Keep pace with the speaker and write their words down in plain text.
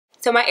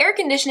So my air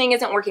conditioning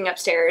isn't working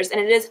upstairs,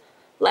 and it is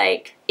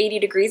like 80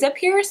 degrees up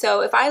here, so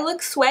if I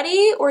look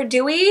sweaty or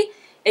dewy,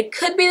 it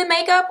could be the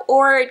makeup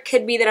or it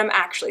could be that I'm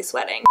actually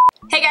sweating.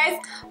 Hey guys,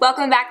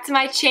 welcome back to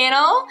my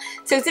channel.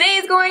 So today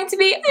is going to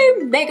be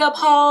a makeup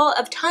haul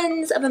of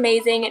tons of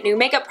amazing new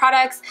makeup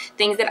products,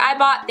 things that I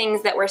bought,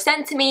 things that were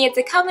sent to me. It's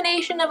a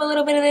combination of a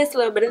little bit of this, a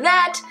little bit of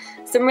that,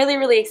 some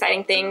really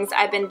exciting things.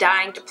 I've been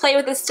dying to play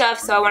with this stuff,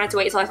 so I wanted to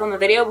wait till I filmed the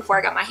video before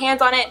I got my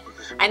hands on it.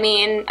 I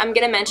mean, I'm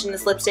gonna mention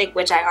this lipstick,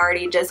 which I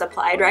already just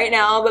applied right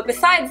now, but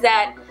besides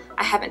that,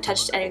 I haven't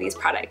touched any of these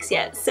products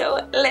yet,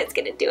 so let's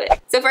get into it.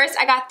 So first,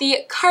 I got the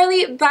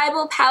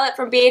Carlibel palette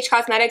from BH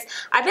Cosmetics.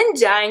 I've been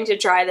dying to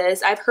try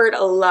this. I've heard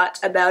a lot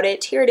about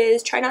it. Here it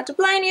is, try not to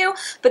blind you.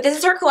 But this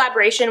is her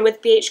collaboration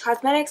with BH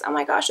Cosmetics. Oh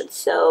my gosh, it's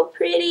so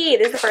pretty.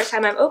 This is the first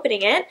time I'm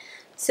opening it.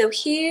 So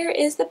here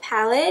is the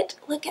palette.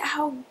 Look at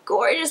how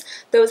gorgeous.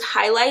 Those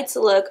highlights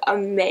look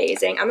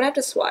amazing. I'm gonna have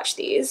to swatch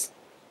these.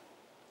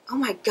 Oh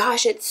my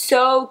gosh, it's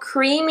so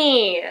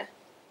creamy.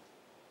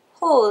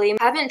 Holy,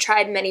 I haven't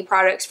tried many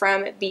products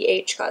from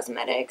BH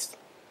Cosmetics.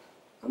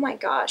 Oh my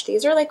gosh,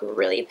 these are like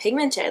really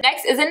pigmented.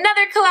 Next is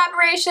another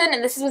collaboration,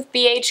 and this is with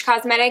BH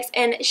Cosmetics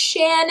and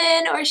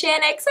Shannon or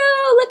Shaaanxo.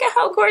 Look at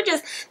how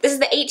gorgeous. This is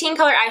the 18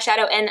 color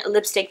eyeshadow and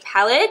lipstick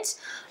palette.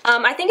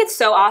 I think it's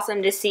so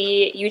awesome to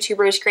see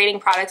YouTubers creating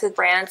products with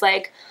brands.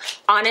 Like,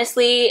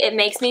 honestly, it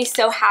makes me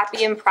so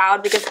happy and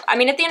proud because, I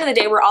mean, at the end of the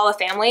day, we're all a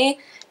family,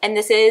 and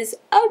this is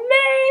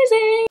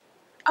amazing.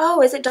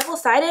 Oh, is it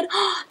double-sided?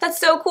 Oh, that's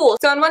so cool.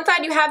 So on one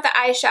side you have the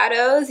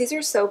eyeshadows. These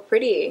are so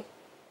pretty.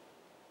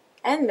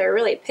 And they're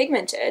really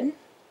pigmented.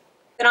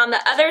 Then on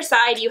the other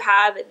side you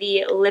have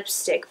the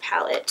lipstick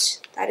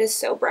palette. That is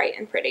so bright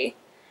and pretty.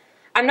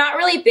 I'm not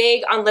really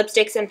big on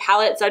lipsticks and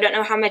palettes, so I don't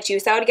know how much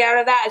use I would get out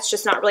of that. It's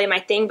just not really my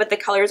thing, but the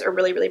colors are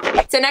really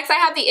pretty. So next I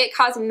have the IT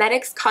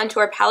Cosmetics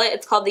contour palette.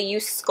 It's called the You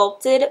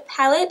Sculpted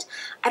palette.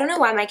 I don't know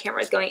why my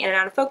camera is going in and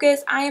out of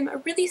focus. I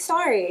am really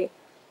sorry.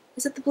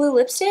 Is it the blue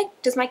lipstick?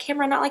 Does my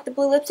camera not like the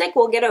blue lipstick?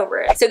 We'll get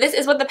over it. So this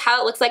is what the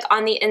palette looks like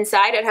on the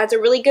inside. It has a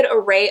really good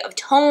array of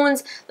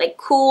tones, like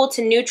cool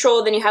to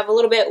neutral. Then you have a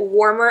little bit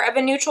warmer of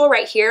a neutral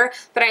right here.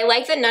 But I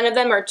like that none of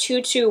them are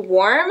too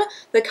warm.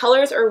 The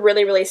colors are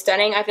really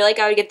stunning. I feel like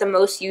I would get the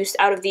most use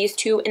out of these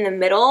two in the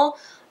middle.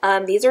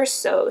 These are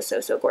so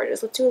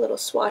gorgeous. Let's do a little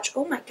swatch.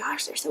 Oh my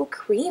gosh, they're so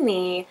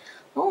creamy.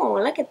 Oh,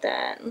 look at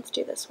that. Let's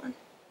do this one.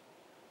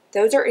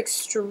 Those are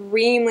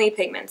extremely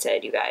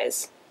pigmented, you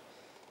guys.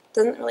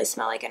 Doesn't really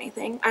smell like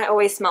anything. I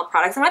always smell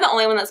products. Am I the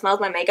only one that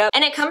smells my makeup?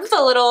 And it comes with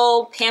a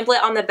little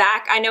pamphlet on the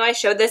back. I know I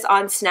showed this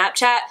on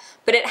Snapchat,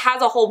 but it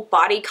has a whole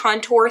body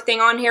contour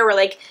thing on here where,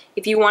 like,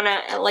 if you want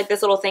to, like,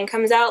 this little thing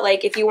comes out,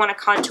 like, if you want to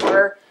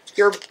contour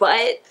your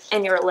butt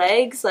and your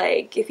legs,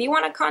 like, if you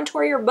want to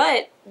contour your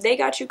butt, they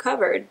got you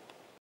covered.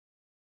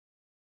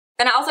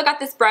 Then I also got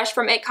this brush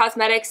from IT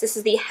Cosmetics. This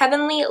is the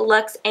Heavenly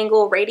Luxe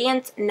Angle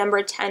Radiance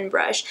number 10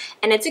 brush,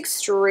 and it's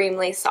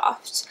extremely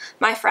soft.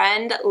 My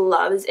friend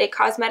loves IT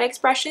Cosmetics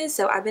brushes,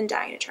 so I've been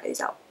dying to try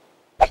these out.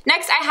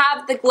 Next, I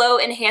have the Glow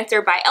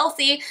Enhancer by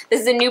Elcie. This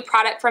is a new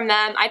product from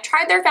them. I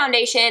tried their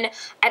foundation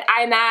at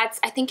IMATS.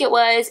 I think it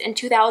was in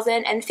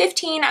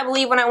 2015, I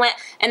believe, when I went,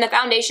 and the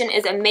foundation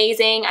is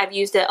amazing. I've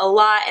used it a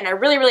lot, and I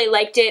really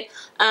liked it.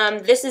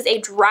 This is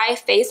a dry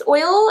face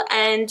oil,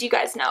 and you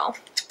guys know,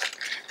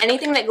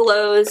 anything that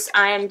glows,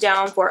 I am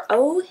down for.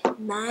 Oh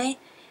my,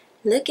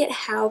 look at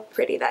how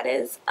pretty that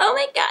is. Oh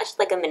my gosh,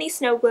 like a mini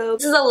snow globe.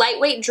 This is a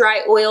lightweight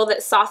dry oil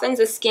that softens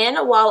the skin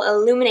while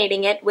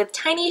illuminating it with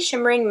tiny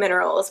shimmering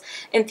minerals.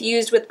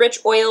 Infused with rich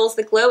oils,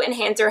 the Glow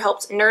Enhancer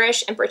helps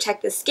nourish and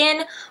protect the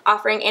skin,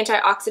 offering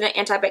antioxidant,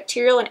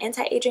 antibacterial, and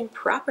anti-aging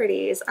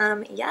properties.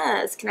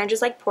 Yes, can I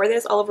just like pour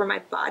this all over my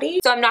body?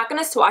 So I'm not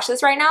gonna swatch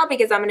this right now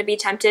because I'm gonna be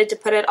tempted to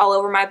put it all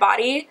over my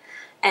body.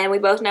 And we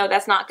both know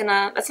that's not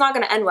gonna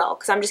end well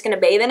because I'm just gonna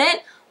bathe in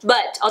it.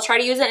 But I'll try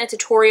to use it in a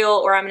tutorial,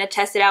 or I'm gonna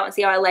test it out and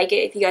see how I like it.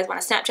 If you guys want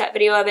a Snapchat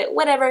video of it,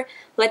 whatever,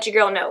 let your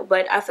girl know.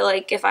 But I feel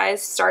like if I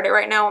start it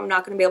right now, I'm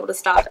not gonna be able to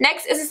stop.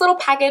 Next is this little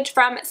package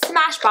from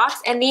Smashbox,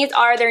 and these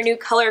are their new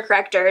color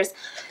correctors.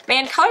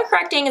 Man, color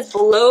correcting is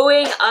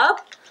blowing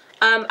up.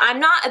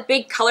 I'm not a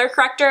big color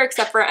corrector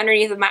except for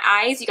underneath of my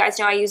eyes. You guys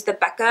know I use the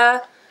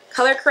Becca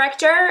color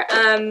corrector,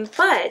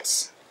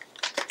 but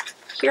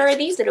here are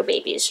these little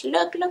babies.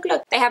 Look.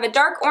 They have a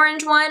dark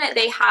orange one.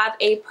 They have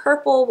a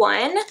purple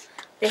one.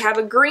 They have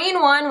a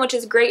green one, which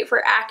is great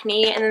for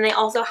acne, and then they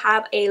also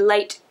have a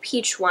light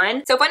peach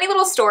one. So funny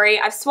little story,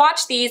 I've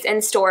swatched these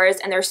in stores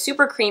and they're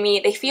super creamy.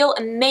 They feel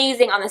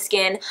amazing on the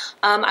skin.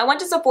 I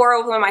went to Sephora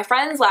with one of my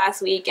friends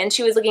last week and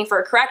she was looking for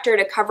a corrector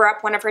to cover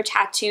up one of her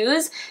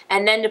tattoos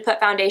and then to put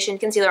foundation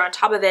concealer on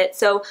top of it.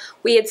 So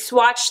we had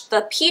swatched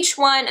the peach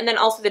one and then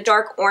also the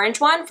dark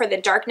orange one for the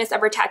darkness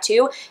of her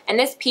tattoo, and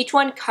this peach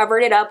one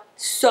covered it up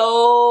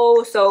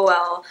so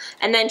well.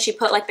 And then she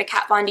put like the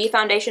Kat Von D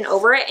foundation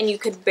over it and you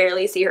could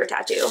barely see her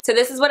tattoo. So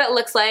this is what it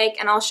looks like,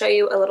 and I'll show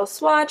you a little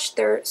swatch.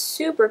 They're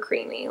super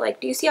creamy.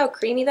 Like, do you see how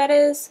creamy that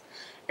is?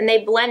 and they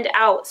blend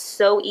out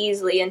so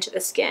easily into the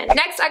skin.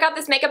 Next, I got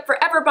this Makeup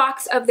Forever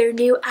box of their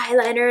new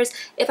eyeliners.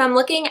 If I'm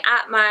looking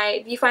at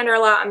my viewfinder a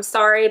lot, I'm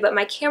sorry, but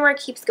my camera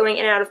keeps going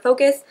in and out of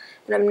focus,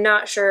 and I'm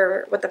not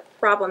sure what the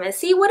problem is.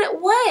 See what?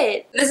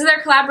 This is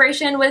their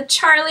collaboration with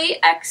Charli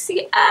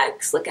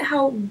XCX. Look at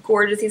how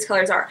gorgeous these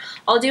colors are.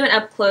 I'll do an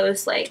up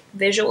close like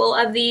visual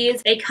of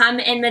these. They come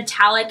in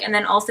metallic and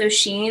then also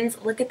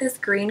sheens. Look at this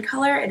green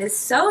color. It is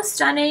so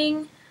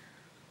stunning.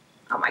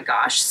 Oh my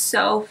gosh,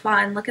 so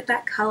fun. Look at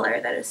that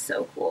color. That is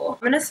so cool.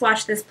 I'm gonna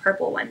swatch this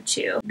purple one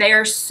too. They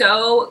are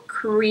so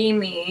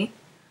creamy.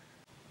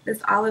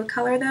 This olive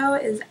color though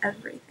is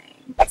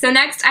everything. So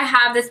next I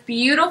have this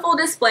beautiful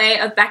display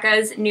of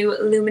Becca's new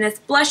luminous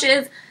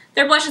blushes.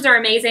 Their blushes are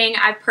amazing.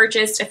 I've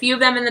purchased a few of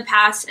them in the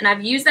past and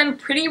I've used them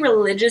pretty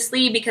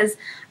religiously because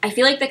I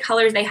feel like the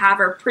colors they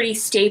have are pretty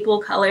staple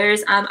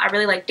colors. I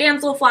really like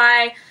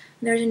Damselfly.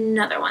 There's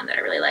another one that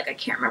I really like. I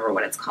can't remember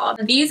what it's called.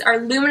 These are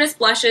luminous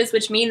blushes,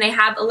 which mean they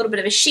have a little bit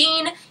of a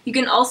sheen. You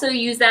can also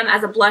use them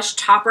as a blush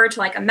topper to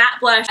like a matte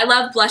blush. I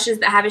love blushes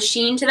that have a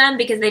sheen to them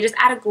because they just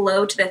add a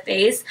glow to the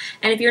face.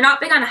 And if you're not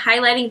big on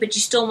highlighting, but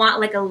you still want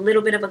like a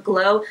little bit of a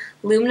glow,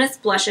 luminous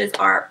blushes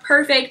are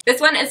perfect.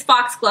 This one is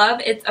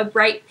Foxglove. It's a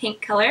bright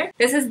pink color.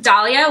 This is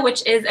Dahlia,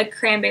 which is a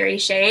cranberry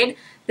shade.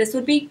 This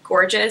would be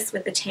gorgeous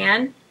with the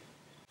tan.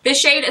 This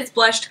shade is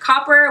Blushed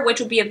Copper, which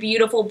would be a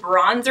beautiful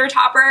bronzer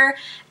topper,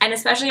 and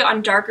especially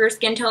on darker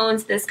skin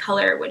tones, this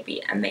color would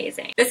be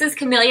amazing. This is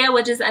Camellia,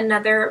 which is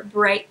another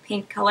bright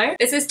pink color.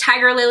 This is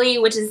Tiger Lily,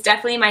 which is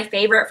definitely my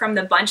favorite from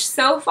the bunch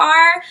so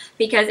far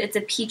because it's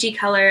a peachy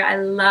color. I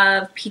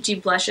love peachy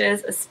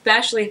blushes,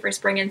 especially for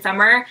spring and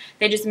summer.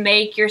 They just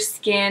make your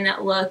skin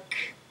look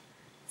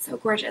so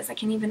gorgeous. I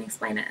can't even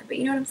explain it, but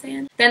you know what I'm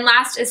saying? Then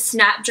last is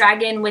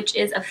Snapdragon, which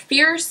is a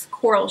fierce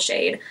coral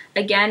shade.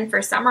 Again,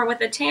 for summer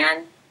with a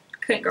tan.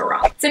 Couldn't go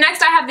wrong. So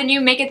next I have the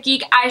new Makeup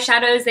Geek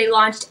eyeshadows. They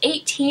launched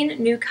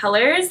 18 new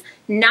colors,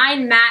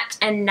 9 matte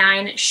and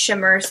 9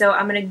 shimmer. So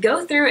I'm going to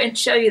go through and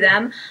show you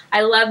them.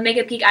 I love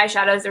Makeup Geek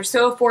eyeshadows. They're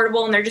so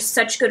affordable and they're just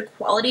such good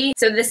quality.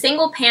 So the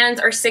single pans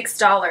are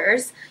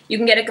 $6. You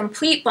can get a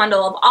complete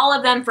bundle of all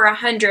of them for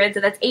 $100. So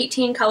that's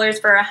 18 colors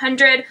for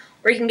 $100.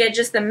 Or you can get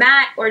just the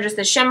matte or just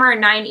the shimmer,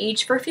 9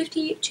 each for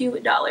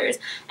 $52.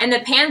 And the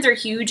pans are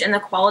huge and the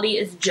quality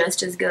is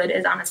just as good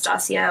as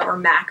Anastasia or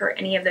MAC or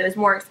any of those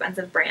more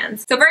expensive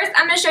brands. So first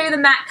I'm going to show you the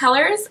matte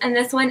colors, and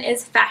this one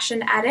is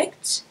Fashion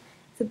Addict.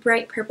 It's a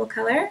bright purple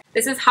color.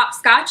 This is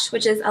Hopscotch,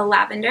 which is a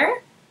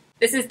lavender.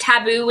 This is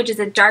Taboo, which is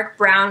a dark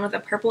brown with a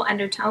purple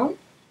undertone.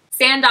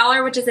 Sand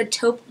Dollar, which is a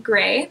taupe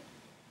gray.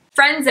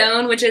 Friend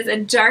Zone, which is a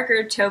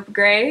darker taupe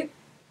gray.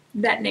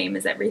 That name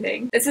is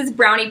everything. This is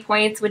Brownie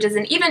Points, which is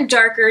an even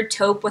darker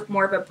taupe with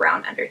more of a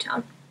brown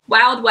undertone.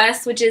 Wild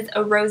West, which is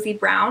a rosy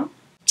brown.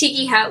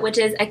 Tiki Hut, which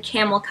is a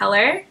camel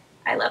color.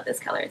 I love this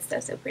color. It's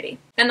so pretty.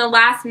 Then the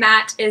last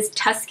matte is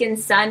Tuscan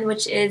Sun,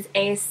 which is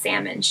a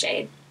salmon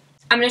shade.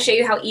 I'm going to show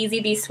you how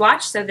easy these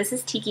swatch. So this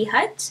is Tiki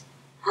Hut.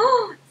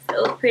 Oh,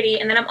 so pretty.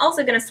 And then I'm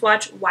also going to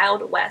swatch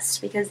Wild West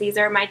because these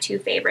are my two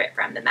favorite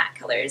from the matte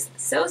colors.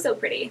 So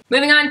pretty.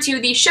 Moving on to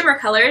the shimmer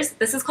colors.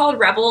 This is called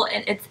Rebel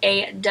and it's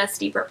a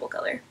dusty purple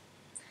color.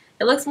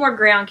 It looks more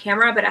gray on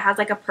camera, but it has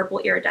like a purple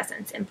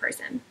iridescence in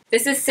person.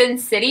 This is Sin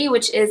City,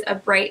 which is a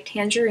bright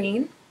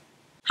tangerine.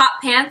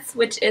 Hot Pants,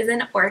 which is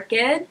an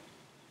orchid.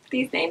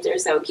 These names are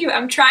so cute.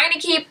 I'm trying to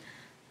keep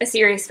a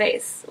serious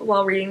face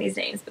while reading these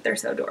names, but they're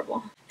so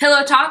adorable.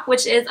 Pillow Talk,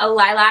 which is a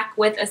lilac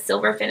with a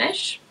silver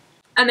finish.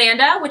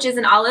 Amanda, which is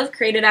an olive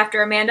created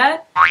after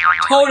Amanda.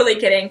 Totally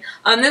kidding.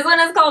 This one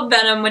is called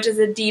Venom, which is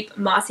a deep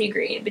mossy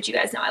green, but you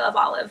guys know I love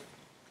olive.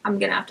 I'm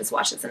gonna have to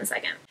swatch this in a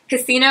second.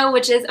 Casino,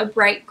 which is a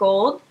bright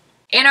gold.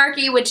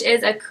 Anarchy, which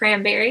is a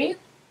cranberry.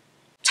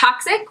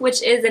 Toxic,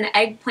 which is an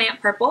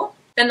eggplant purple.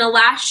 Then the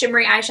last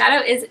shimmery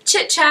eyeshadow is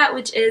Chit Chat,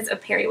 which is a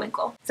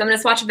periwinkle. So I'm gonna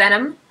swatch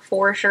Venom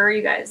for sure.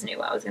 You guys knew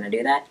I was gonna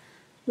do that.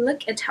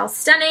 Look at how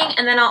stunning.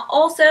 And then I'll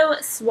also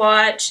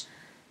swatch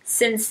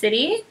Sin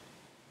City.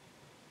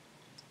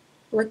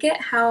 Look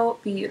at how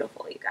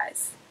beautiful, you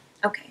guys.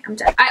 Okay, I'm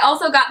done. I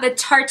also got the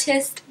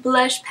Tartist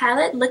blush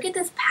palette. Look at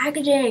this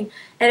packaging.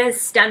 It is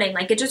stunning.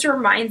 Like, it just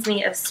reminds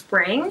me of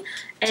spring.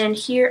 And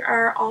here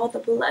are all the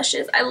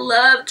blushes. I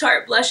love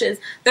Tarte blushes.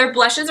 Their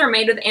blushes are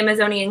made with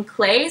Amazonian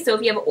clay, so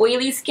if you have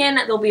oily skin,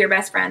 they'll be your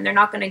best friend. They're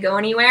not going to go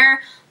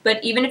anywhere.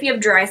 But even if you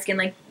have dry skin,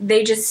 like,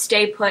 they just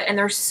stay put and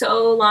they're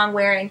so long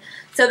wearing.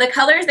 So the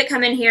colors that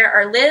come in here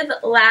are Live,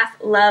 Laugh,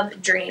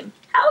 Love, Dream.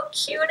 How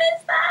cute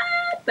is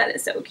that? That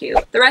is so cute.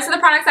 The rest of the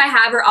products I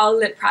have are all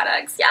lip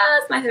products.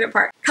 Yes, my favorite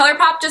part.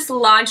 ColourPop just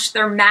launched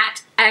their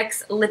Matte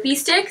X Lippy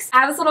Sticks. I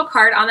have this little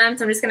card on them,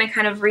 so I'm just going to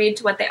kind of read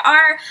to what they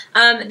are.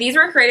 These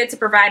were created to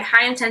provide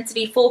high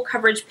intensity, full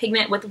coverage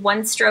pigment with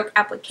one stroke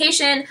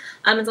application.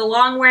 It's a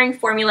long wearing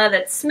formula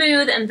that's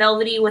smooth and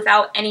velvety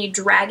without any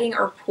dragging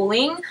or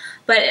pulling,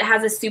 but it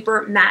has a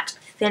super matte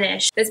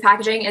finish. This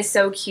packaging is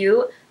so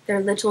cute.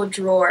 They're little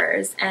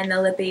drawers and the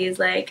lippy is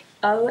like,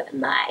 oh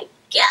my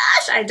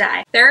gosh, I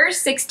die. There are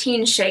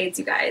 16 shades,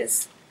 you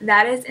guys.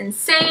 That is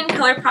insane.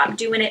 ColourPop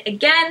doing it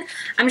again.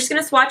 I'm just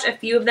going to swatch a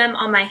few of them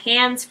on my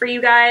hands for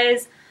you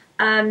guys.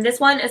 This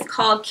one is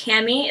called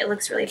Cami. It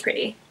looks really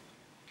pretty.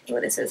 Oh,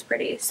 this is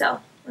pretty.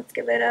 So let's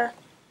give it a...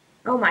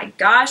 Oh my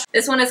gosh.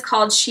 This one is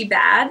called She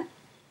Bad.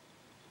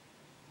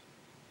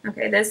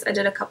 Okay, this I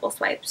did a couple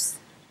swipes.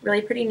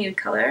 Really pretty nude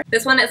color.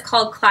 This one is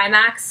called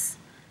Climax.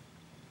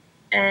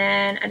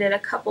 And I did a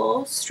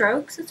couple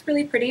strokes. It's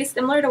really pretty,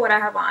 similar to what I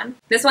have on.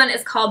 This one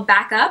is called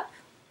Back Up.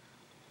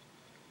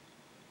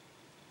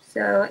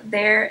 So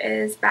there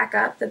is Back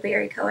Up, the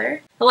berry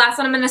color. The last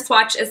one I'm going to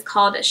swatch is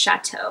called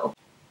Chateau.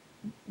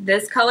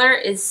 This color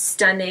is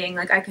stunning.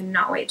 Like, I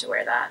cannot wait to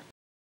wear that.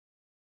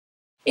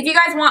 If you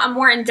guys want a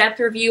more in-depth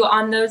review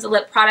on those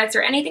lip products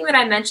or anything that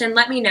I mentioned,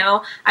 let me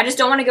know. I just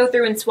don't want to go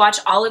through and swatch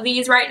all of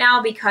these right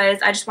now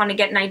because I just want to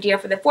get an idea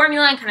for the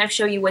formula and kind of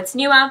show you what's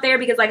new out there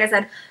because, like I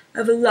said, I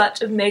have a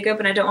lot of makeup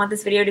and I don't want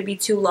this video to be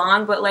too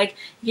long, but like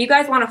if you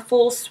guys want a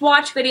full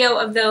swatch video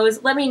of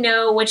those, let me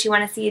know what you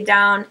want to see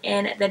down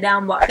in the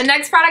down bar. The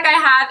next product I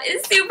have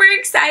is super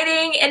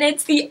exciting and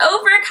it's the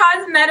Ofra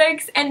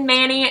Cosmetics and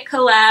Manny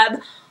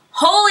collab.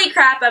 Holy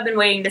crap, I've been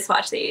waiting to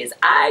swatch these.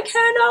 I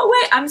cannot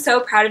wait. I'm so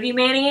proud of you,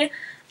 Manny.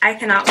 I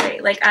cannot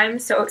wait. Like, I'm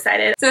so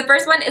excited. So the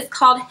first one is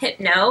called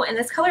Hypno, and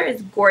this color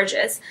is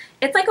gorgeous.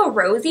 It's like a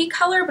rosy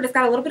color, but it's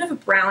got a little bit of a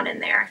brown in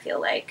there, I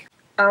feel like.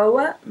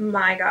 Oh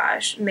my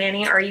gosh.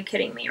 Manny, are you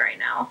kidding me right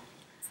now?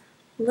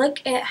 Look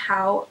at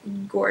how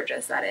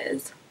gorgeous that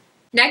is.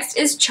 Next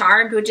is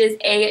Charmed, which is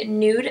a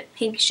nude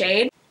pink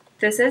shade.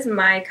 This is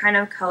my kind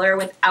of color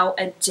without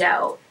a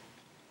doubt.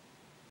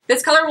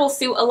 This color will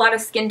suit a lot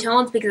of skin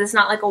tones because it's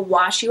not like a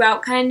wash you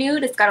out kind of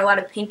nude. It's got a lot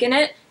of pink in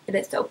it. It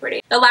is so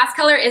pretty. The last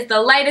color is the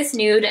lightest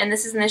nude, and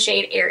this is in the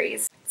shade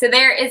Aries. So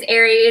there is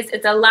Aries.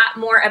 It's a lot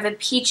more of a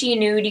peachy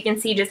nude. You can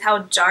see just how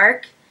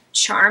dark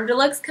Charmed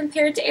looks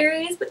compared to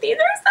Aries, but these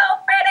are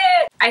so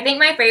pretty. I think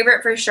my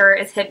favorite for sure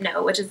is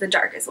Hypno, which is the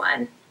darkest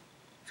one.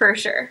 For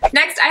sure.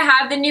 Next, I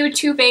have the new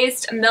Too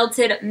Faced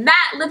Melted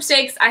Matte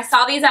Lipsticks. I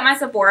saw these at my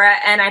Sephora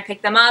and I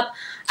picked them up.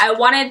 I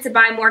wanted to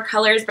buy more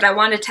colors, but I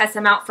wanted to test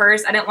them out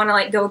first. I didn't want to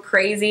like go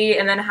crazy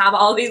and then have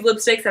all these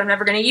lipsticks that I'm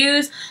never going to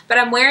use. But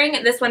I'm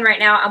wearing this one right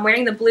now. I'm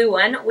wearing the blue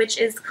one, which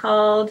is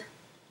called,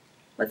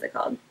 what's it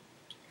called?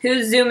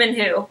 Who's Zoomin'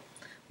 Who?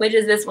 Which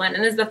is this one.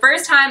 And this is the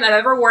first time I've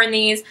ever worn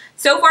these.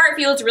 So far it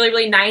feels really,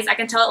 really nice. I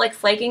can tell it like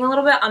flaking a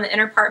little bit on the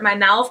inner part of my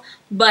mouth,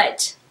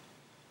 but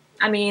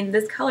I mean,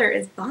 this color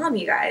is bomb,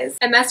 you guys.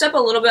 I messed up a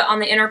little bit on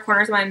the inner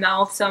corners of my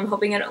mouth, so I'm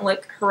hoping it don't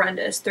look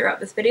horrendous throughout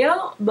this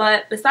video.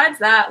 But besides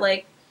that,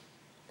 like,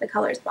 the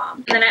color's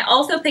bomb. And then I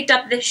also picked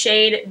up the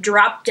shade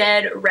Drop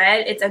Dead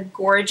Red. It's a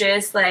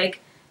gorgeous, like,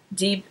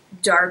 deep,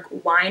 dark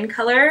wine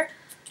color.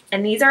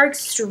 And these are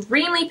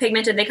extremely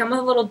pigmented. They come with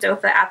a little doe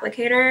foot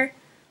applicator.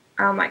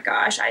 Oh my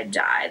gosh, I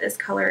die. This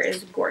color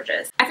is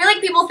gorgeous. I feel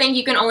like people think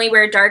you can only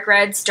wear dark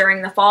reds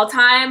during the fall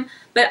time,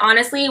 but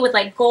honestly, with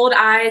like gold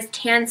eyes,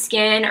 tan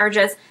skin, or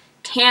just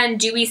tan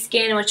dewy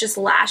skin with just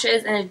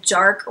lashes and a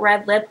dark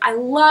red lip, I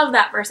love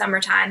that for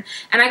summertime.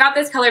 And I got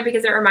this color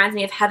because it reminds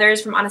me of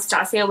Heather's from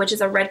Anastasia, which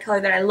is a red color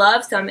that I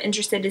love, so I'm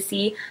interested to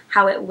see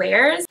how it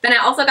wears. Then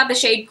I also got the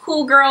shade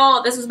Cool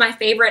Girl. This was my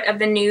favorite of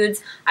the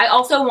nudes. I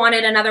also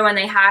wanted another one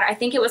they had. I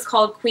think it was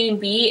called Queen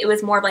Bee. It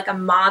was more of like a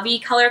mauve-y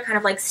color, kind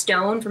of like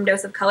Stone from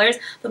Dose of Colors,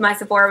 but my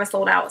Sephora was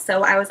sold out,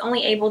 so I was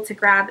only able to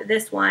grab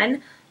this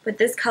one. But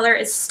this color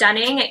is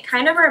stunning. It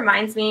kind of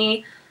reminds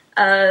me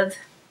of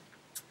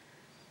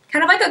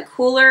kind of like a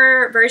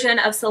cooler version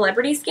of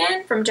Celebrity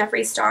Skin from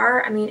Jeffree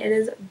Star. I mean, it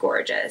is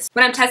gorgeous.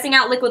 When I'm testing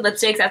out liquid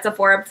lipsticks at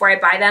Sephora before I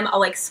buy them, I'll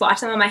like swatch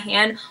them on my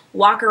hand,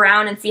 walk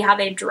around and see how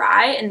they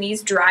dry. And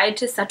these dried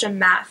to such a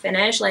matte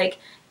finish. Like,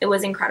 it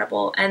was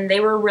incredible. And they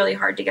were really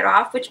hard to get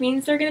off, which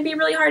means they're going to be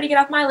really hard to get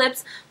off my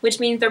lips, which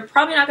means they're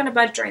probably not going to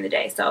budge during the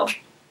day. So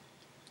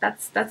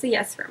that's a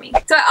yes for me.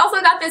 So I also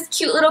got this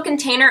cute little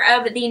container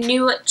of the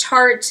new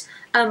Tarte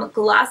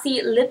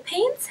glossy lip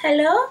paints.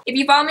 Hello. If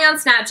you follow me on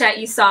Snapchat,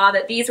 you saw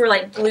that these were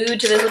like glued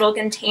to this little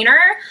container.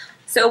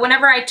 So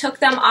whenever I took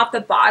them off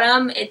the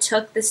bottom, it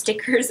took the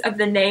stickers of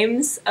the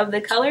names of the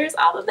colors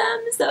off of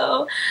them.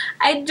 So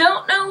I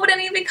don't know what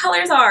any of the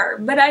colors are,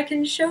 but I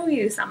can show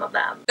you some of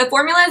them. The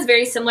formula is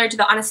very similar to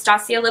the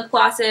Anastasia lip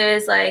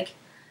glosses. Like,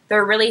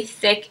 they're really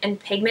thick and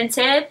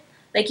pigmented.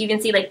 Like, you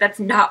can see, like, that's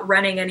not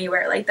running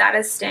anywhere. Like, that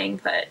is staying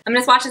put. I'm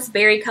gonna swatch this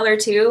berry color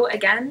too.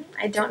 Again,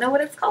 I don't know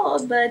what it's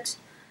called, but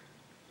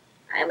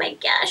oh my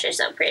gosh, they're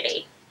so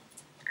pretty.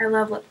 I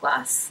love lip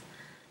gloss.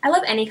 I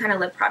love any kind of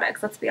lip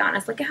products, let's be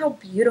honest. Look at how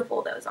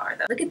beautiful those are,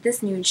 though. Look at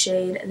this nude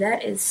shade.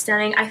 That is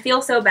stunning. I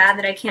feel so bad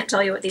that I can't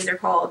tell you what these are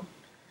called.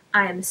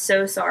 I am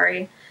so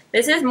sorry.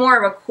 This is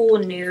more of a cool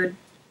nude.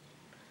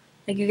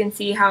 Like, you can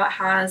see how it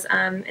has,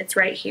 it's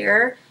right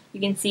here. You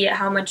can see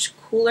how much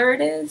cooler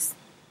it is.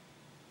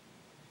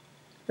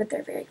 But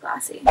they're very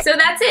glossy. So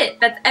that's it.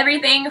 That's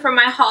everything from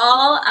my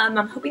haul. I'm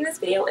hoping this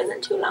video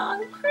isn't too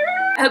long.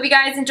 I hope you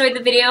guys enjoyed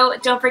the video.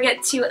 Don't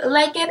forget to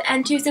like it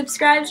and to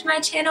subscribe to my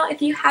channel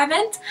if you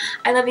haven't.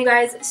 I love you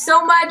guys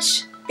so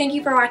much. Thank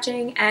you for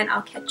watching, and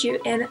I'll catch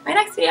you in my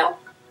next video.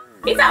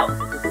 Peace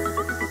out.